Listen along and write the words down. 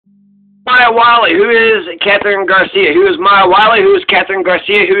Maya Wiley? Who is Catherine Garcia? Who is Maya Wiley? Who is Catherine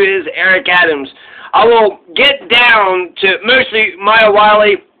Garcia? Who is Eric Adams? I will get down to mostly Maya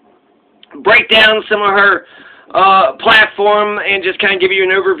Wiley, break down some of her platform, and just kind of give you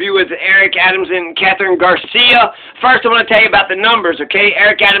an overview with Eric Adams and Catherine Garcia. First, I want to tell you about the numbers, okay?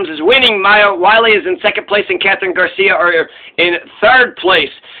 Eric Adams is winning. Maya Wiley is in second place, and Catherine Garcia are in third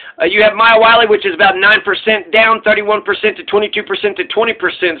place. You have Maya Wiley, which is about 9% down, 31% to 22% to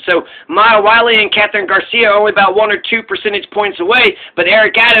 20%. So Maya Wiley and Catherine Garcia are only about 1 or 2 percentage points away, but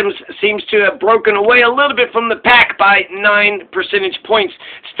Eric Adams seems to have broken away a little bit from the pack by 9 percentage points.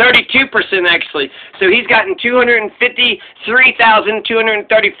 It's 32% actually. So he's gotten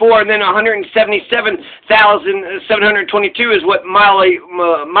 253,234, and then 177,722 is what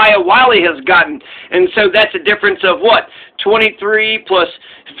Maya Wiley has gotten. And so that's a difference of what? 23 plus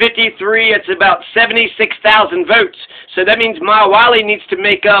 53, it's about 76,000 votes. So that means Maya Wiley needs to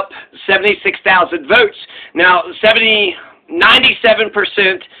make up 76,000 votes. Now,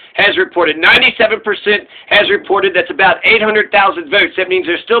 97% has reported. 97% has reported. That's about 800,000 votes. That means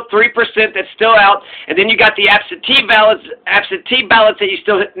there's still 3% that's still out. And then you got the absentee ballots that you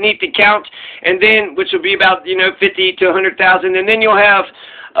still need to count, and then which will be about 50 to 100,000. And then you'll have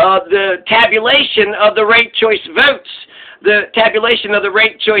the tabulation of the ranked choice votes. The tabulation of the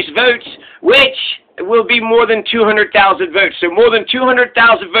ranked choice votes, which will be more than 200,000 votes. So more than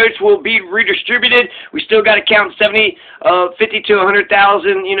 200,000 votes will be redistributed. We still got to count 50 to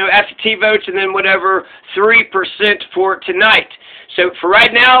 100,000, absentee votes, and then whatever 3% for tonight. So for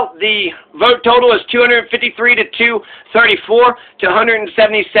right now, the vote total is 253 to 234 to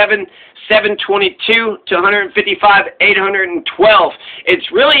 177. 722 to 155, 812.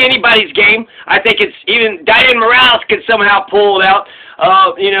 It's really anybody's game. I think it's even Diane Morales could somehow pull it out.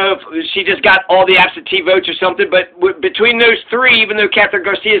 If she just got all the absentee votes or something. But between those three, even though Catherine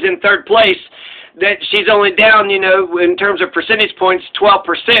Garcia is in third place, that she's only down, in terms of percentage points,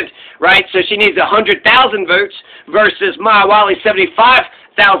 12%, right? So she needs 100,000 votes versus Maya Wiley,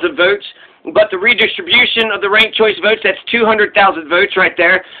 75,000 votes. But the redistribution of the ranked choice votes, that's 200,000 votes right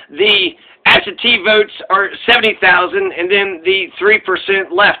there. The absentee votes are 70,000, and then the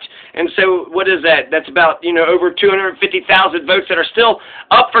 3% left. And so what is that? That's about, over 250,000 votes that are still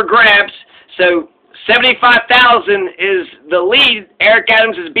up for grabs. So 75,000 is the lead. Eric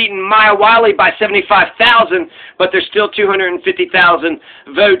Adams has beaten Maya Wiley by 75,000, but there's still 250,000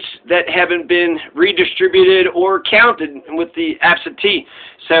 votes that haven't been redistributed or counted with the absentee.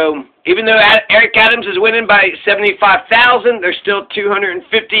 So even though Eric Adams is winning by 75,000, there's still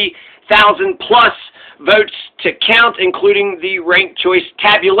 250,000 plus votes to count, including the ranked choice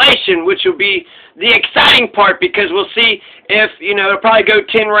tabulation, which will be the exciting part, because we'll see if, it'll probably go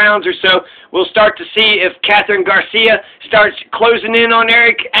 10 rounds or so. We'll start to see if Catherine Garcia starts closing in on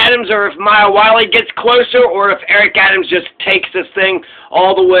Eric Adams, or if Maya Wiley gets closer, or if Eric Adams just takes this thing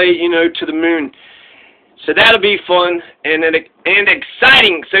all the way, to the moon. So that'll be fun and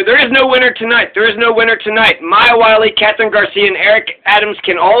exciting. So there is no winner tonight. There is no winner tonight. Maya Wiley, Catherine Garcia, and Eric Adams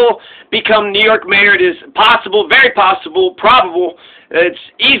can all become New York mayor. It is possible, very possible, probable.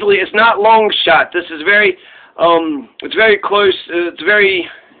 It's not long shot. This is it's very close.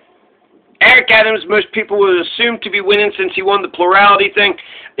 Eric Adams, most people would assume to be winning since he won the plurality thing.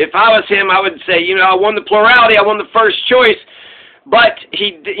 If I was him, I would say, I won the plurality. I won the first choice. But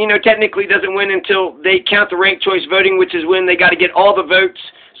he, technically doesn't win until they count the ranked choice voting, which is when they got to get all the votes.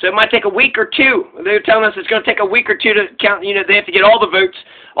 So it might take a week or two. They're telling us it's going to take a week or two to count. They have to get all the votes,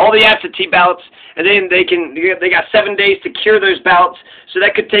 all the absentee ballots, and then they got 7 days to cure those ballots. So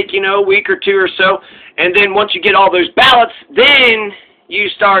that could take, a week or two or so. And then once you get all those ballots, then you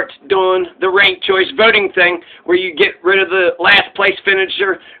start doing the ranked choice voting thing, where you get rid of the last place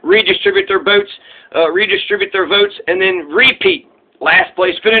finisher, redistribute their votes, and then repeat. Last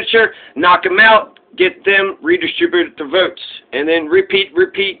place finisher, knock them out, get them, redistribute their votes, and then repeat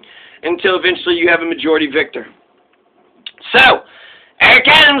until eventually you have a majority victor. So, Eric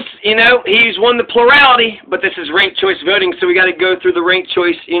Adams, he's won the plurality, but this is ranked choice voting, so we got to go through the ranked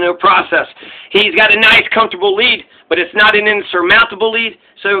choice, process. He's got a nice, comfortable lead, but it's not an insurmountable lead,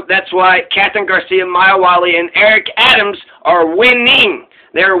 so that's why Catherine Garcia, Maya Wiley, and Eric Adams are winning.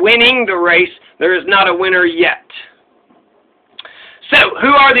 They're winning the race. There is not a winner yet. So, who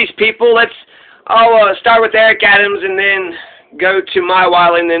are these people? I'll start with Eric Adams and then go to Maya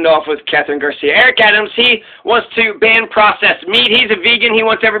Wiley and end off with Catherine Garcia. Eric Adams, he wants to ban processed meat. He's a vegan. He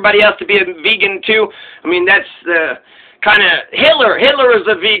wants everybody else to be a vegan too. I mean, that's the kind of Hitler. Hitler is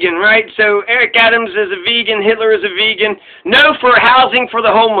a vegan, right? So Eric Adams is a vegan. Hitler is a vegan. No for housing for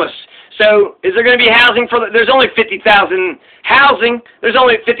the homeless. So is there going to be housing for there's only 50,000 housing. There's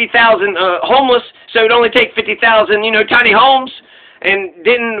only 50,000 homeless, so it would only take 50,000, tiny homes. And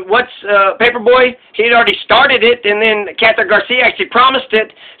didn't, Paperboy, he had already started it, and then Catherine Garcia actually promised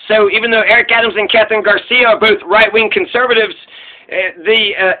it. So even though Eric Adams and Catherine Garcia are both right-wing conservatives,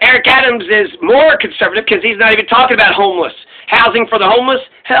 Eric Adams is more conservative because he's not even talking about homeless. Housing for the homeless?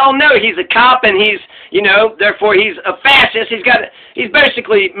 Hell no, he's a cop, and he's, therefore he's a fascist. He's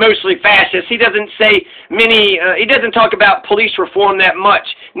basically mostly fascist. He doesn't say he doesn't talk about police reform that much.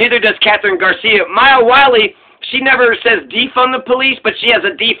 Neither does Catherine Garcia. Maya Wiley, she never says defund the police, but she has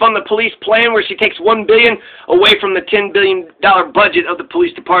a defund the police plan where she takes $1 billion away from the $10 billion budget of the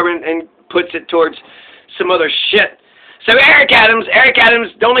police department and puts it towards some other shit. So Eric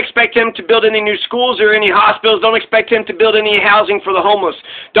Adams, don't expect him to build any new schools or any hospitals. Don't expect him to build any housing for the homeless.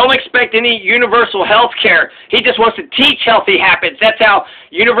 Don't expect any universal health care. He just wants to teach healthy habits. That's how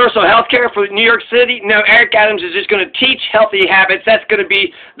universal health care for New York City. No, Eric Adams is just going to teach healthy habits. That's going to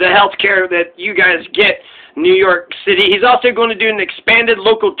be the health care that you guys get. New York City. He's also going to do an expanded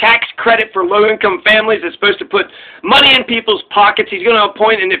local tax credit for low-income families. It's supposed to put money in people's pockets. He's going to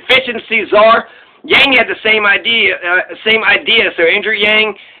appoint an efficiency czar. Yang had the same idea. So Andrew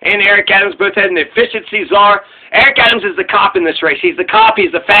Yang and Eric Adams both had an efficiency czar. Eric Adams is the cop in this race. He's the cop.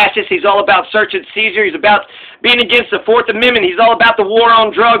 He's the fascist. He's all about search and seizure. He's about being against the Fourth Amendment. He's all about the war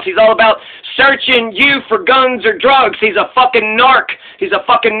on drugs. He's all about searching you for guns or drugs. He's a fucking narc. He's a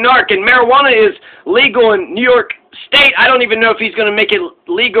fucking narc. And marijuana is legal in New York State. I don't even know if he's going to make it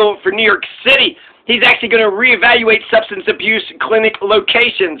legal for New York City. He's actually going to reevaluate substance abuse clinic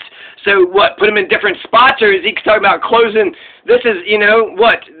locations. So what, put them in different spots, or is he talking about closing? This is,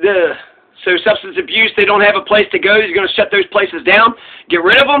 so substance abuse, they don't have a place to go. He's going to shut those places down, get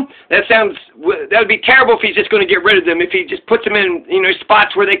rid of them. That would be terrible if he's just going to get rid of them. If he just puts them in,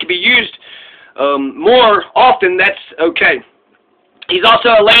 spots where they could be used more often, that's okay. He's also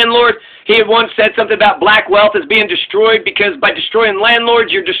a landlord. He had once said something about black wealth is being destroyed because by destroying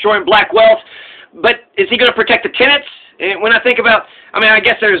landlords, you're destroying black wealth. But is he going to protect the tenants? And when I think about, I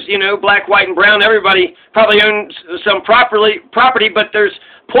guess there's, black, white, and brown. Everybody probably owns some property, but there's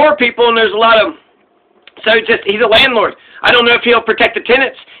poor people and there's a lot of, so he's a landlord. I don't know if he'll protect the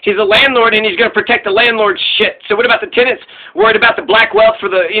tenants. He's a landlord and he's going to protect the landlord's shit. So what about the tenants? Worried about the black wealth for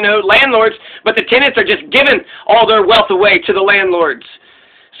the, landlords, but the tenants are just giving all their wealth away to the landlords.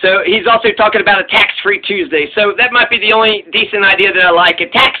 So he's also talking about a tax-free Tuesday. So that might be the only decent idea that I like. A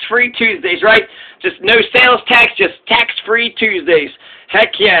tax-free Tuesdays, right? Just no sales tax, just tax-free Tuesdays.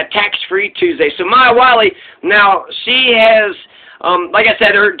 Heck yeah, tax-free Tuesdays. So Maya Wiley, now she has, like I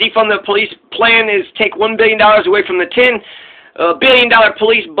said, her defund the police plan is take $1 billion away from the $10 billion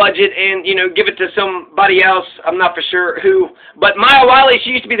police budget and, give it to somebody else. I'm not for sure who. But Maya Wiley,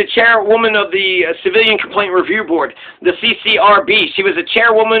 she used to be the chairwoman of the Civilian Complaint Review Board, the CCRB. She was a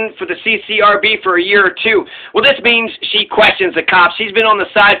chairwoman for the CCRB for a year or two. Well, this means she questions the cops. She's been on the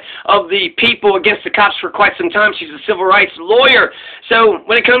side of the people against the cops for quite some time. She's a civil rights lawyer. So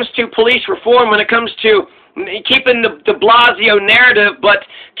when it comes to police reform, when it comes to keeping the de Blasio narrative, but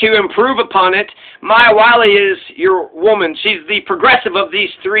to improve upon it, Maya Wiley is your woman. She's the progressive of these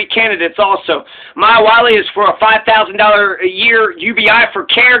three candidates also. Maya Wiley is for a $5,000 a year UBI for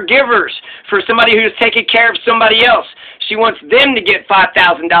caregivers, for somebody who's taking care of somebody else. She wants them to get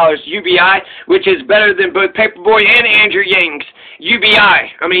 $5,000 UBI, which is better than both Paperboy and Andrew Yang's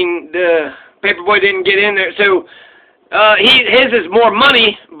UBI. The Paperboy didn't get in there, so his is more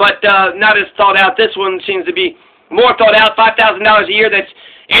money, but not as thought out. This one seems to be more thought out. $5,000 a year. That's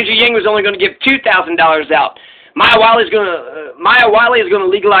Andrew Yang was only going to give $2,000 out. Maya Wiley is going to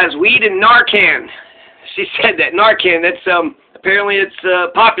legalize weed and Narcan. She said that Narcan. That's apparently it's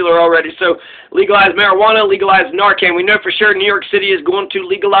popular already. So legalize marijuana, legalize Narcan. We know for sure New York City is going to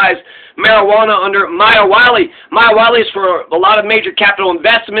legalize marijuana under Maya Wiley. Maya Wiley is for a lot of major capital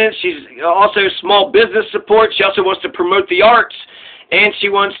investments. She's also small business support. She also wants to promote the arts, and she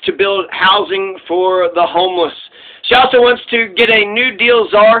wants to build housing for the homeless. She also wants to get a New Deal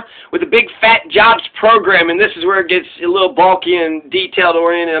czar with a big fat jobs program, and this is where it gets a little bulky and detailed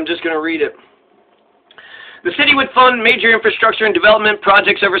oriented. I'm just going to read it. The city would fund major infrastructure and development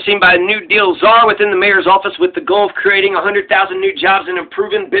projects overseen by a New Deal czar within the mayor's office with the goal of creating 100,000 new jobs and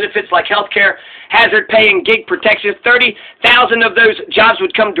improving benefits like health care, hazard pay, and gig protection. 30,000 of those jobs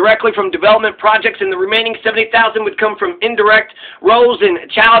would come directly from development projects, and the remaining 70,000 would come from indirect roles in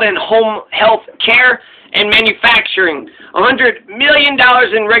child and home health care and manufacturing. $100 million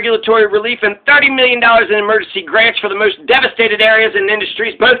in regulatory relief and $30 million in emergency grants for the most devastated areas and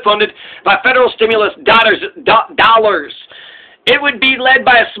industries, both funded by federal stimulus dollars. It would be led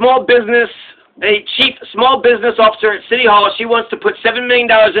by a chief small business officer at City Hall. She wants to put $7 million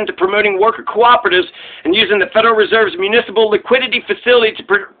into promoting worker cooperatives and using the Federal Reserve's municipal liquidity facility to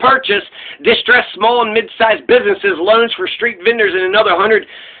purchase distressed small and mid-sized businesses, loans for street vendors, and another $100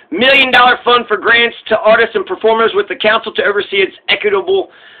 million fund for grants to artists and performers, with the council to oversee its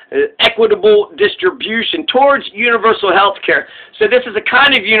equitable distribution towards universal health care. So this is a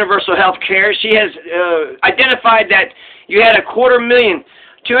kind of universal health care. She has identified that you had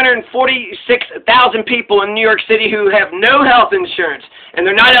 246,000 people in New York City who have no health insurance, and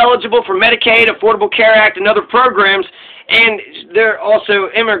they're not eligible for Medicaid, Affordable Care Act, and other programs, and they're also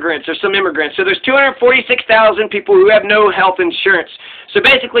immigrants. There's some immigrants. So there's 246,000 people who have no health insurance. So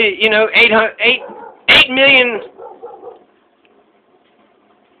basically, 8 million...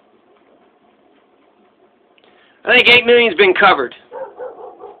 I think 8 million's been covered.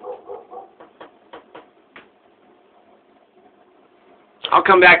 I'll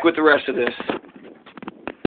come back with the rest of this.